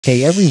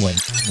Hey everyone,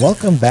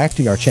 welcome back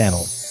to our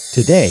channel.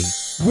 Today,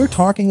 we're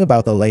talking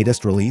about the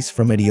latest release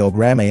from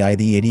Ideogram AI,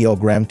 the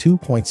Ideogram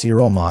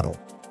 2.0 model.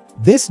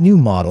 This new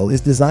model is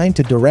designed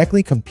to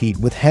directly compete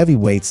with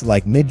heavyweights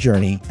like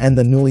MidJourney and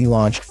the newly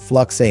launched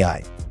Flux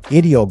AI.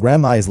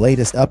 Ideogram AI's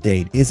latest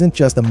update isn't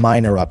just a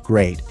minor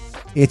upgrade.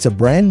 It's a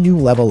brand new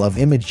level of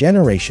image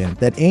generation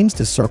that aims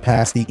to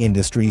surpass the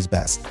industry's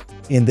best.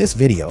 In this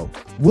video,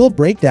 we'll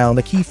break down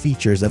the key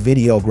features of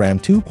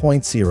Ideogram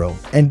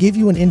 2.0 and give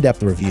you an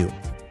in-depth review.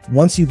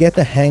 Once you get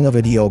the hang of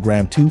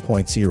Ideogram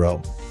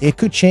 2.0, it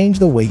could change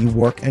the way you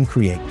work and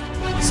create.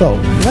 So,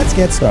 let's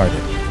get started.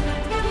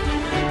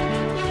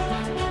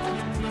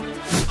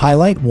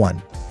 Highlight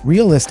 1.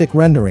 Realistic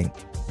rendering.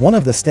 One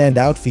of the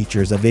standout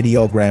features of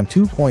Ideogram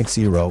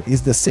 2.0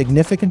 is the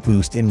significant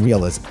boost in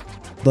realism.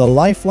 The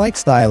lifelike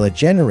style it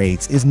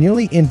generates is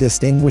nearly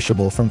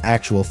indistinguishable from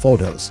actual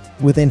photos,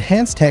 with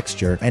enhanced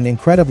texture and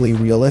incredibly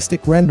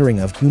realistic rendering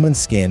of human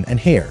skin and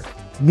hair.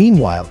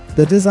 Meanwhile,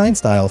 the design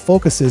style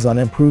focuses on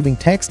improving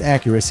text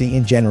accuracy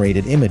in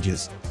generated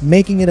images,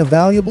 making it a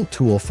valuable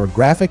tool for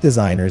graphic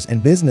designers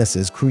and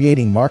businesses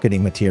creating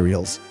marketing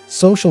materials,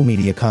 social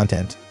media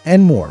content,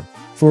 and more.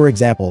 For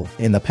example,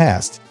 in the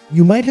past,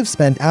 you might have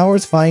spent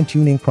hours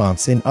fine-tuning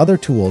prompts in other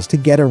tools to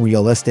get a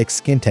realistic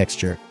skin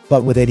texture,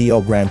 but with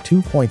Ideogram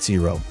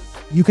 2.0,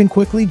 you can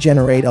quickly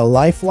generate a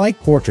lifelike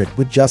portrait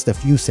with just a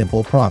few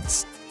simple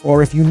prompts.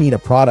 Or if you need a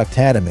product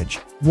ad image,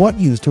 what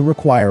used to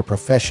require a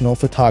professional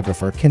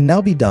photographer can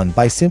now be done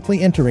by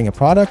simply entering a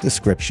product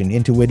description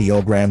into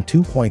Ideogram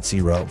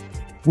 2.0,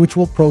 which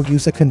will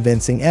produce a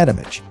convincing ad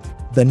image.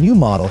 The new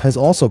model has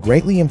also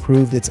greatly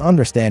improved its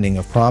understanding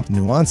of prompt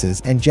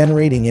nuances and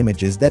generating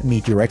images that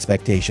meet your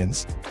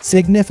expectations,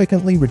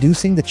 significantly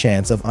reducing the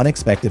chance of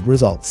unexpected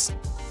results.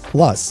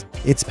 Plus,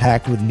 it's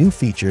packed with new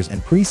features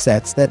and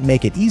presets that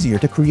make it easier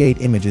to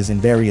create images in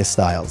various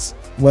styles,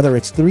 whether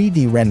it's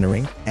 3D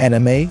rendering,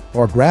 anime,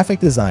 or graphic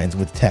designs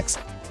with text.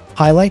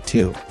 Highlight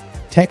 2.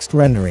 Text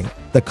rendering.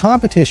 The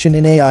competition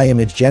in AI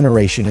image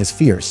generation is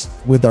fierce,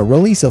 with the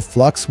release of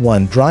Flux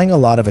AI drawing a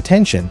lot of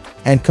attention,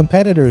 and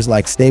competitors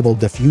like Stable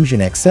Diffusion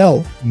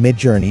XL,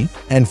 MidJourney,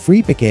 and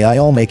FreePic AI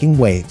all making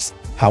waves.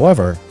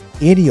 However,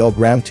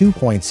 Ideogram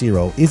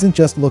 2.0 isn't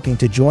just looking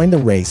to join the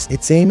race,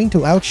 it's aiming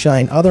to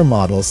outshine other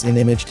models in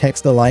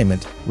image-text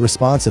alignment,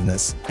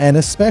 responsiveness, and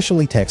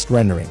especially text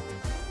rendering.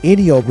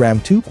 Ideogram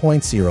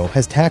 2.0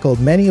 has tackled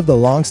many of the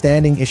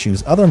long-standing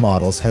issues other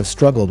models have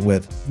struggled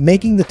with,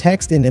 making the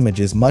text in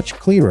images much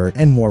clearer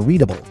and more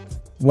readable.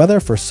 Whether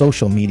for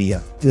social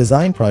media,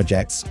 design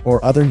projects,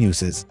 or other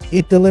uses,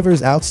 it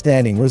delivers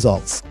outstanding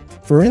results.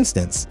 For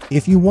instance,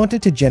 if you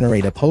wanted to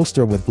generate a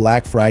poster with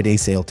Black Friday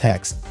sale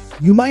text,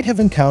 you might have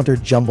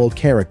encountered jumbled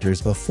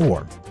characters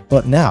before.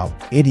 But now,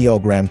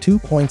 Ideogram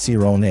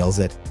 2.0 nails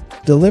it,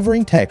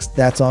 delivering text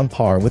that's on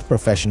par with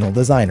professional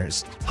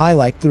designers.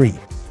 Highlight 3.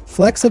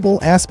 Flexible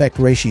aspect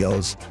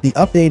ratios. The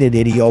updated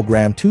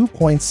Ideogram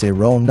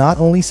 2.0 not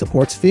only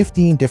supports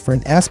 15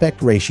 different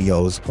aspect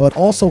ratios but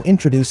also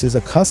introduces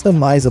a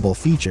customizable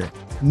feature,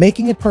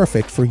 making it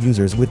perfect for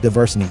users with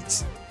diverse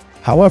needs.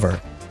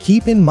 However,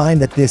 keep in mind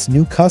that this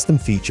new custom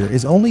feature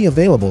is only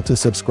available to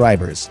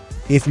subscribers.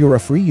 If you're a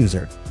free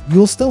user,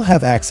 you'll still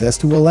have access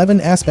to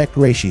 11 aspect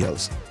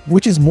ratios,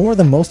 which is more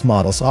than most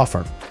models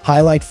offer.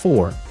 Highlight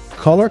 4.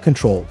 Color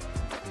control.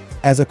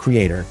 As a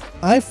creator,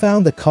 I've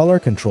found that color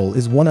control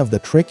is one of the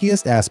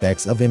trickiest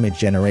aspects of image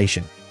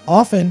generation.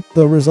 Often,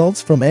 the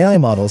results from AI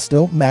models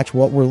don't match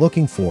what we're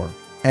looking for,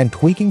 and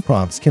tweaking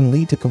prompts can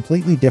lead to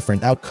completely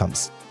different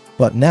outcomes.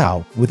 But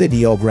now, with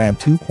Ideogram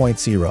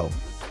 2.0,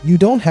 you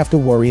don't have to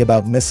worry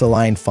about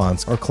misaligned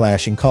fonts or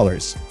clashing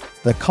colors.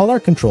 The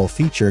color control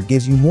feature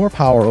gives you more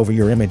power over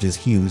your image's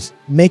hues,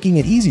 making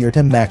it easier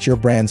to match your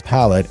brand's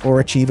palette or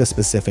achieve a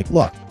specific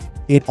look.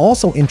 It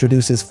also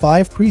introduces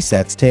 5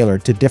 presets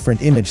tailored to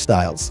different image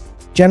styles: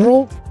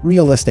 general,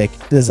 realistic,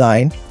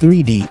 design,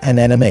 3D, and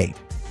anime.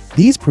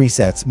 These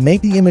presets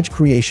make the image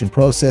creation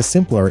process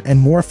simpler and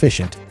more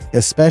efficient,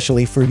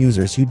 especially for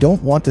users who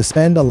don't want to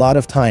spend a lot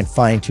of time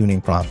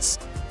fine-tuning prompts.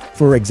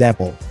 For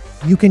example,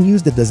 you can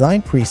use the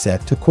design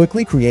preset to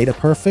quickly create a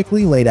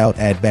perfectly laid out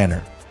ad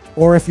banner.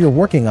 Or if you're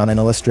working on an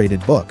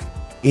illustrated book,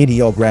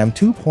 Ideogram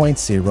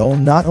 2.0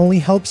 not only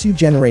helps you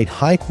generate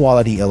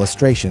high-quality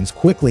illustrations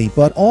quickly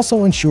but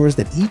also ensures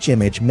that each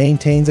image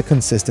maintains a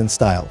consistent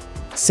style,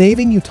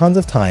 saving you tons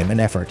of time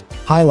and effort.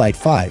 Highlight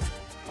 5.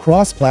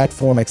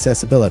 Cross-platform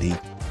accessibility.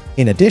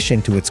 In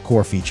addition to its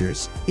core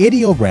features,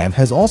 Ideogram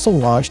has also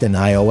launched an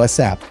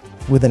iOS app,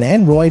 with an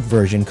Android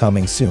version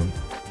coming soon.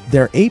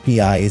 Their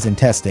API is in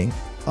testing,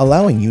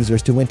 allowing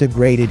users to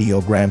integrate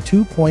Ideogram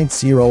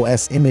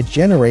 2.0's image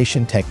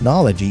generation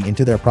technology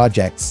into their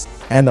projects,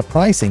 and the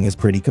pricing is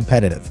pretty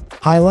competitive.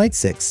 Highlight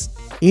 6.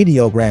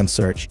 Ideogram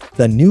Search.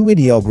 The new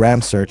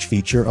Ideogram Search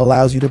feature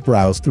allows you to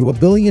browse through 1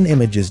 billion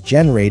images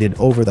generated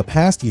over the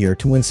past year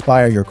to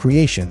inspire your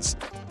creations.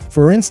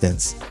 For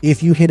instance,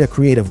 if you hit a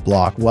creative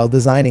block while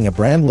designing a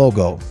brand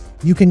logo,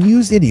 You can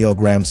use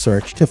Ideogram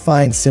search to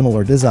find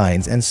similar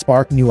designs and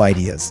spark new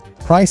ideas.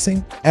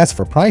 Pricing. As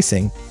for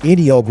pricing,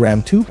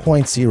 Ideogram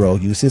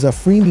 2.0 uses a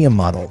freemium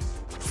model.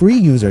 Free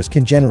users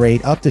can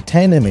generate up to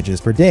 10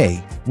 images per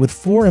day, with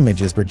 4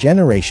 images per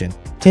generation,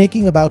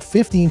 taking about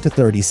 15 to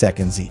 30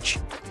 seconds each.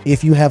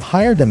 If you have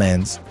higher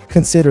demands,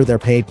 consider their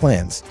paid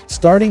plans,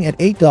 starting at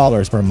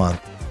 $8 per month,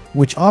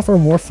 which offer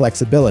more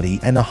flexibility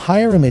and a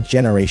higher image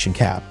generation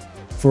cap.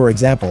 For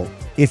example,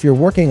 if you're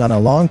working on a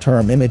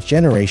long-term image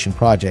generation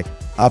project,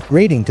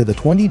 upgrading to the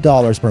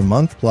 $20 per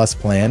month plus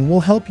plan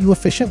will help you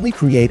efficiently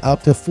create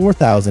up to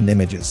 4,000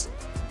 images.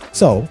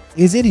 So,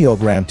 is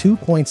Ideogram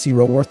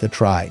 2.0 worth a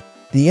try?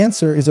 The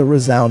answer is a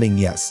resounding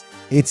yes.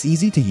 It's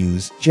easy to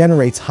use,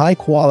 generates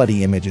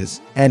high-quality images,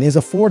 and is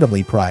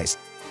affordably priced.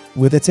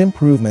 With its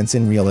improvements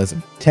in realism,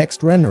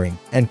 text rendering,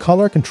 and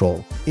color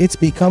control, it's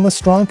become a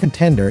strong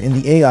contender in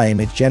the AI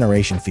image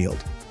generation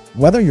field.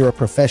 Whether you're a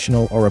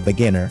professional or a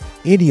beginner,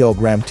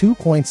 Ideogram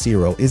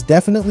 2.0 is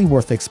definitely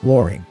worth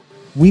exploring.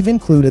 We've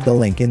included the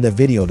link in the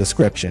video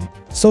description,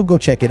 so go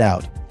check it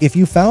out. If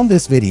you found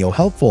this video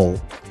helpful,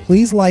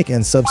 please like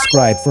and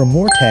subscribe for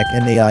more tech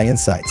and AI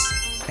insights.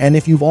 And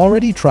if you've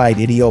already tried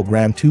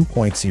Ideogram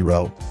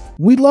 2.0,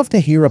 we'd love to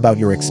hear about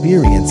your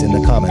experience in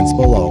the comments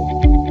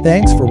below.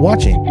 Thanks for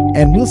watching,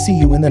 and we'll see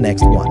you in the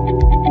next one.